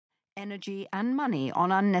energy and money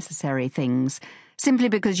on unnecessary things, simply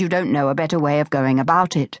because you don't know a better way of going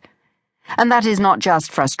about it. And that is not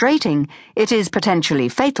just frustrating, it is potentially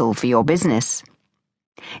fatal for your business.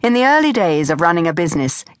 In the early days of running a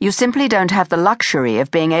business, you simply don't have the luxury of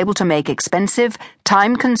being able to make expensive,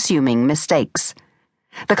 time-consuming mistakes.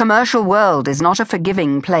 The commercial world is not a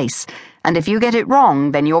forgiving place, and if you get it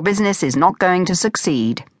wrong, then your business is not going to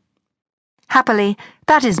succeed. Happily,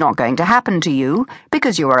 that is not going to happen to you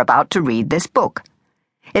because you are about to read this book.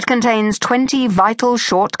 It contains 20 vital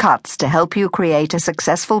shortcuts to help you create a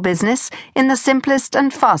successful business in the simplest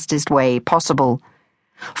and fastest way possible.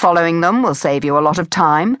 Following them will save you a lot of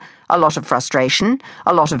time, a lot of frustration,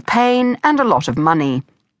 a lot of pain, and a lot of money.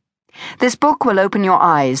 This book will open your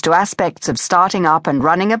eyes to aspects of starting up and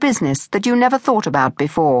running a business that you never thought about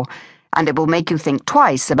before, and it will make you think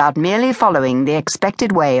twice about merely following the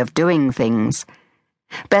expected way of doing things.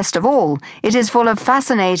 Best of all, it is full of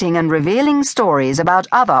fascinating and revealing stories about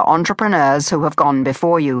other entrepreneurs who have gone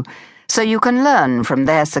before you, so you can learn from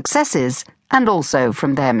their successes and also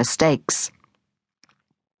from their mistakes.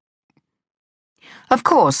 Of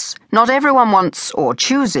course, not everyone wants or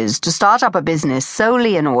chooses to start up a business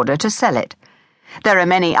solely in order to sell it. There are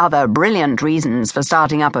many other brilliant reasons for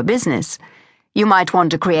starting up a business. You might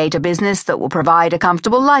want to create a business that will provide a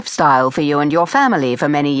comfortable lifestyle for you and your family for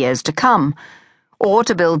many years to come, or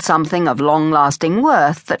to build something of long-lasting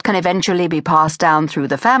worth that can eventually be passed down through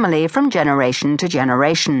the family from generation to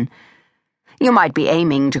generation. You might be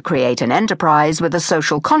aiming to create an enterprise with a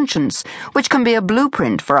social conscience, which can be a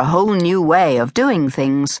blueprint for a whole new way of doing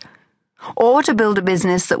things, or to build a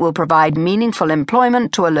business that will provide meaningful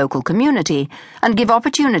employment to a local community and give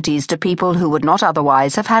opportunities to people who would not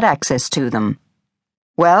otherwise have had access to them.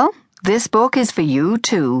 Well, this book is for you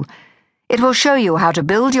too. It will show you how to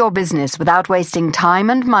build your business without wasting time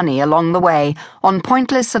and money along the way on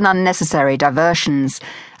pointless and unnecessary diversions,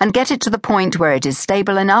 and get it to the point where it is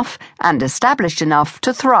stable enough and established enough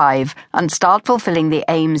to thrive and start fulfilling the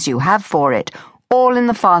aims you have for it, all in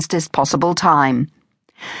the fastest possible time.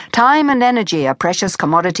 Time and energy are precious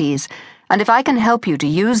commodities, and if I can help you to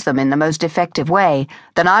use them in the most effective way,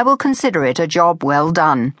 then I will consider it a job well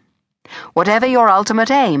done. Whatever your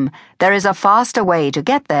ultimate aim, there is a faster way to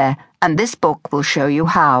get there, and this book will show you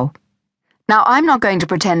how. Now, I'm not going to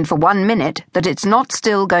pretend for 1 minute that it's not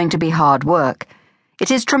still going to be hard work. It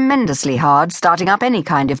is tremendously hard starting up any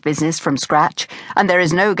kind of business from scratch, and there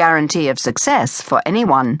is no guarantee of success for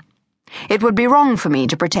anyone. It would be wrong for me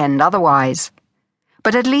to pretend otherwise.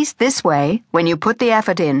 But at least this way, when you put the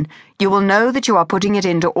effort in, you will know that you are putting it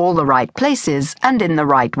into all the right places and in the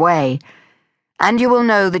right way. And you will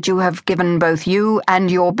know that you have given both you and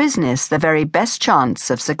your business the very best chance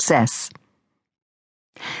of success.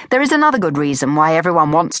 There is another good reason why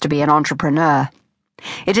everyone wants to be an entrepreneur.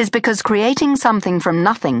 It is because creating something from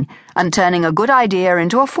nothing and turning a good idea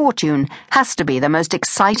into a fortune has to be the most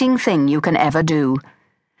exciting thing you can ever do.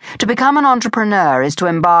 To become an entrepreneur is to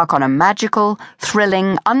embark on a magical,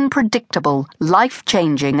 thrilling, unpredictable,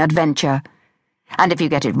 life-changing adventure. And if you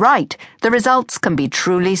get it right, the results can be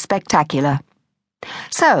truly spectacular.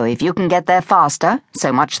 So, if you can get there faster,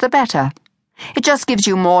 so much the better. It just gives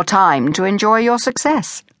you more time to enjoy your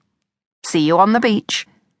success. See you on the beach.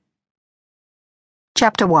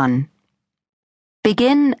 Chapter 1.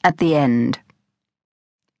 Begin at the End.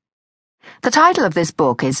 The title of this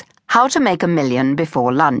book is How to Make $1 Million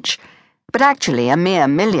Before Lunch, but actually a mere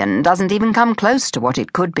million doesn't even come close to what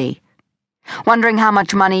it could be. Wondering how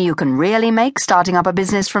much money you can really make starting up a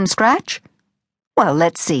business from scratch? Well,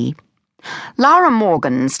 let's see. Lara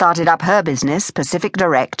Morgan started up her business, Pacific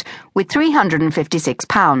Direct, with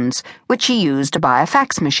 £356, which she used to buy a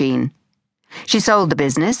fax machine. She sold the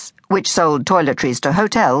business, which sold toiletries to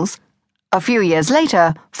hotels, a few years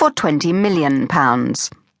later for £20 million.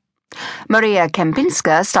 Maria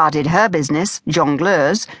Kempinska started her business,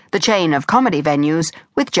 Jongleurs, the chain of comedy venues,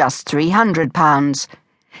 with just £300.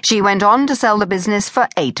 She went on to sell the business for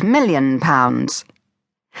 £8 million.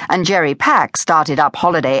 And Jerry Pack started up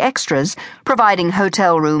Holiday Extras, providing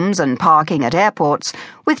hotel rooms and parking at airports,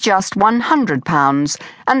 with just £100,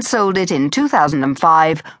 and sold it in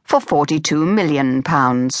 2005 for £42 million.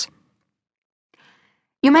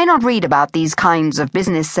 You may not read about these kinds of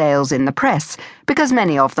business sales in the press, because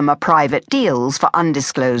many of them are private deals for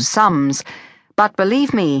undisclosed sums. But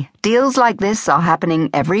believe me, deals like this are happening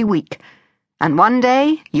every week, and one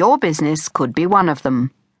day your business could be one of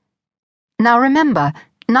them. Now remember,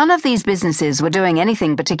 none of these businesses were doing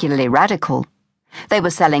anything particularly radical. They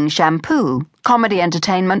were selling shampoo, comedy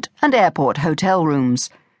entertainment, and airport hotel rooms.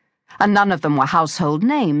 And none of them were household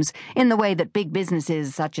names in the way that big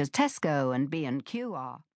businesses such as Tesco and B&Q are.